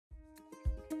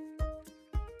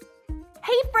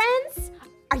Hey friends!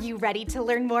 Are you ready to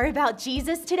learn more about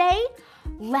Jesus today?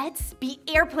 Let's be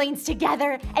airplanes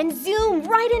together and zoom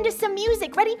right into some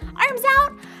music. Ready? Arms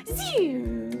out.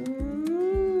 Zoom!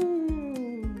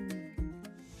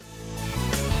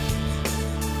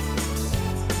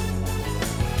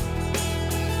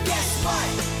 Guess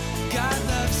what? God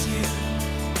loves you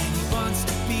and He wants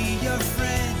to be your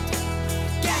friend.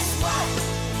 Guess what?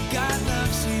 God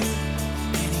loves you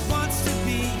and He wants to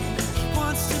be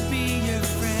your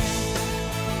friend.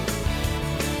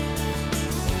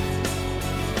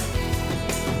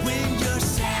 When you're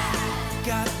sad,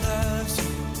 God loves you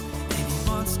and He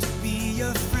wants to be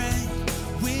your friend.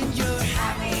 When you're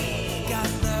happy, God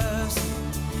loves you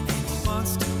and He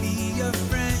wants to be your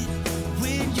friend.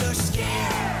 When you're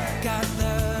scared, God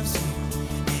loves you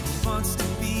and He wants to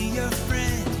be your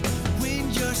friend.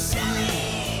 When you're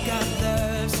silly, God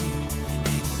loves you and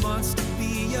He wants to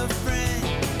be your friend.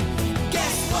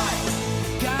 Guess what?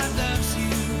 God loves you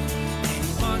and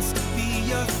He wants to be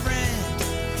your friend.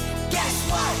 Guess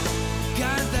what?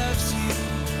 God loves you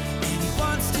and He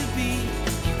wants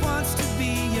to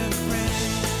be your friend.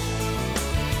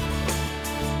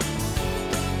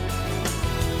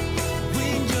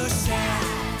 When you're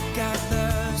sad, God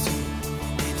loves you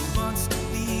and He wants to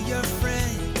be your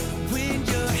friend. When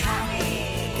you're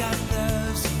happy, God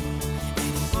loves you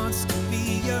and He wants to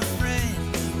be your friend.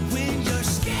 When you're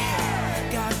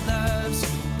scared, God loves you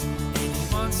and He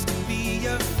wants to be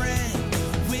your friend.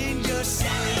 When you're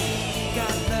silly,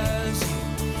 God loves you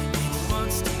and He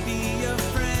wants to be your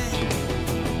friend.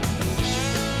 Guess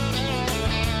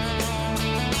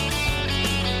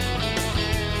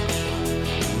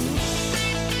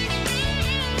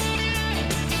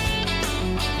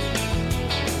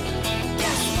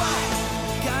what?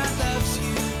 God loves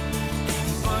you and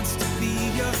He wants to be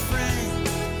your friend.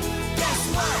 Guess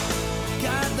what?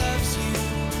 God loves you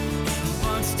and He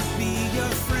wants to be your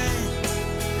friend.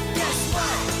 Guess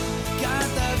what? God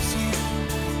loves you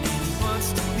and He wants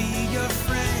to be your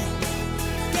friend.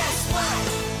 Guess what?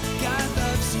 God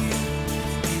loves you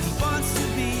and He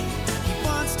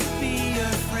wants to be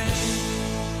your friend.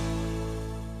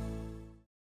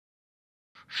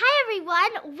 Hi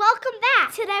everyone, welcome back.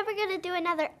 Today we're going to do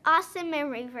another awesome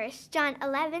memory verse, John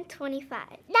 11:25.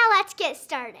 Now let's get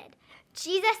started.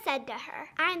 Jesus said to her,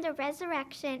 I am the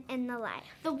resurrection and the life.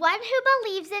 The one who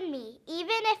believes in me,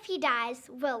 even if he dies,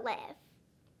 will live.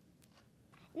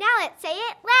 Now let's say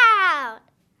it loud.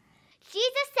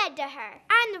 Jesus said to her,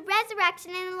 I am the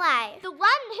resurrection and the life. The one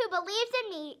who believes in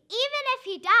me, even if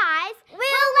he dies,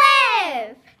 will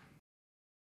live.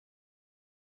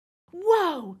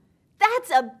 Whoa!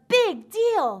 That's a big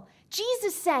deal!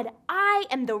 Jesus said, I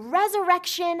am the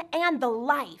resurrection and the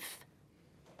life.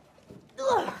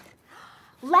 Ugh.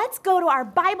 Let's go to our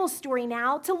Bible story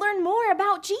now to learn more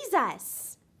about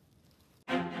Jesus.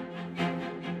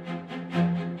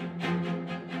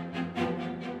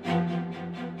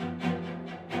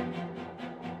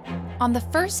 On the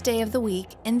first day of the week,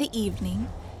 in the evening,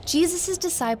 Jesus'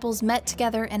 disciples met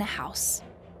together in a house.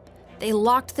 They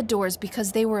locked the doors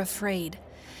because they were afraid.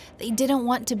 They didn't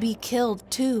want to be killed,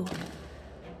 too.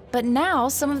 But now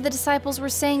some of the disciples were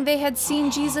saying they had seen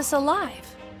Jesus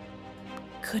alive.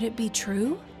 Could it be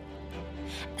true?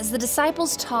 As the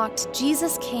disciples talked,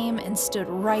 Jesus came and stood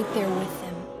right there with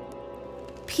them.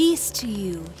 Peace to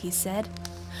you, he said.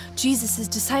 Jesus'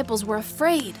 disciples were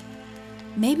afraid.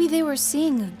 Maybe they were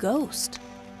seeing a ghost.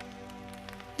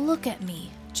 Look at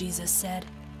me, Jesus said.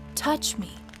 Touch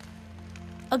me.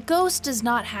 A ghost does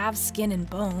not have skin and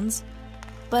bones,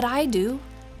 but I do.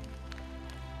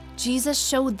 Jesus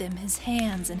showed them his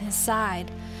hands and his side.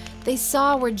 They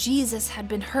saw where Jesus had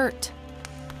been hurt.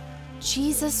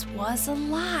 Jesus was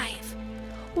alive.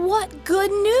 What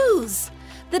good news!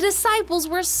 The disciples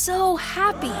were so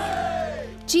happy.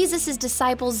 Jesus'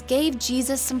 disciples gave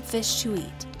Jesus some fish to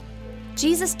eat.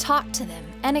 Jesus talked to them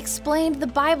and explained the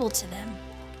Bible to them.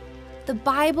 The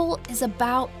Bible is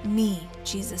about me,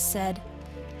 Jesus said.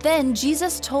 Then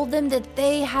Jesus told them that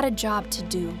they had a job to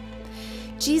do.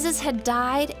 Jesus had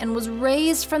died and was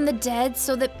raised from the dead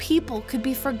so that people could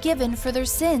be forgiven for their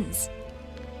sins.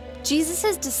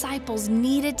 Jesus' disciples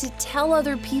needed to tell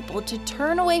other people to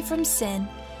turn away from sin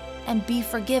and be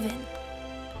forgiven.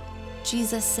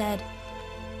 Jesus said,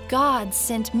 God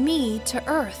sent me to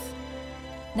earth.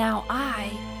 Now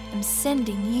I am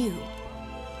sending you.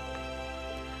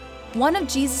 One of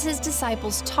Jesus'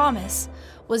 disciples, Thomas,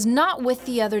 was not with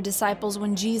the other disciples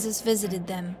when Jesus visited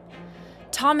them.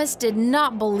 Thomas did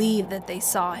not believe that they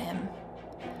saw him.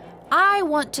 I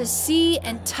want to see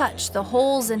and touch the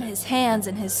holes in his hands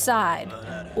and his side,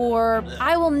 or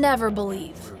I will never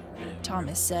believe,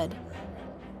 Thomas said.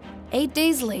 8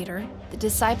 days later, the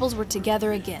disciples were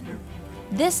together again.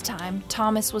 This time,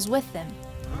 Thomas was with them.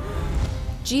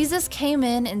 Jesus came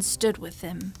in and stood with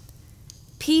them.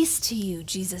 "Peace to you,"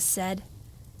 Jesus said.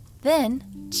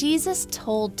 Then Jesus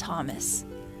told Thomas,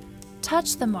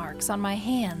 "Touch the marks on my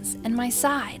hands and my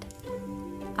side.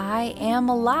 I am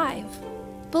alive.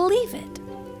 Believe it."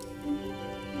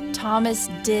 Thomas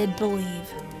did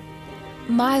believe.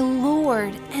 "My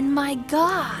Lord and my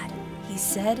God," he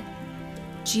said.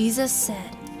 Jesus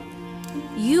said,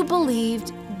 "You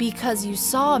believed because you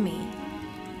saw me.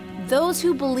 Those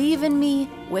who believe in me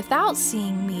without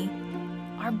seeing me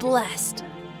are blessed."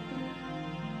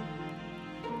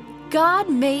 God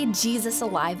made Jesus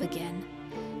alive again.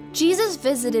 Jesus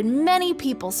visited many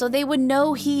people so they would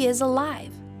know he is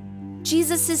alive.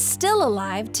 Jesus is still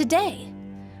alive today.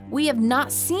 We have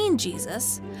not seen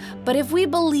Jesus, but if we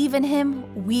believe in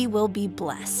him, we will be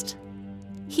blessed.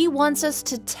 He wants us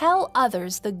to tell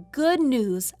others the good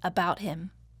news about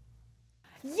him.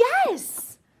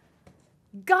 Yes!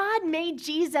 God made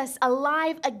Jesus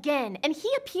alive again, and he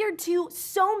appeared to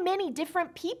so many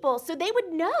different people so they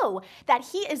would know that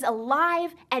he is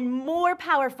alive and more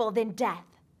powerful than death.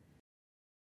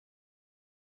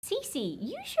 Cece,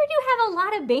 you sure do have a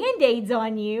lot of Band-Aids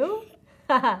on you.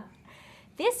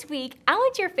 This week, I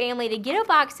want your family to get a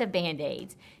box of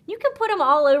Band-Aids. You can put them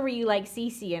all over you like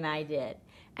Cece and I did.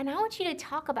 And I want you to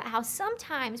talk about how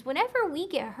sometimes whenever we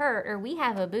get hurt or we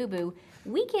have a boo-boo,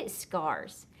 we get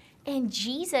scars. And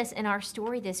Jesus in our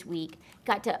story this week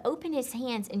got to open his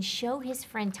hands and show his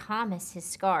friend Thomas his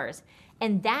scars.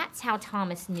 And that's how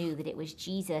Thomas knew that it was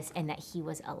Jesus and that he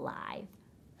was alive.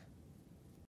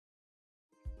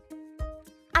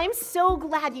 I'm so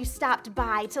glad you stopped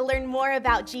by to learn more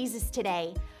about Jesus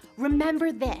today.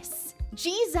 Remember this,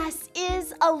 Jesus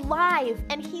is alive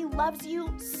and he loves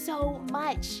you so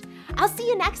much. I'll see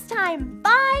you next time.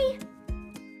 Bye!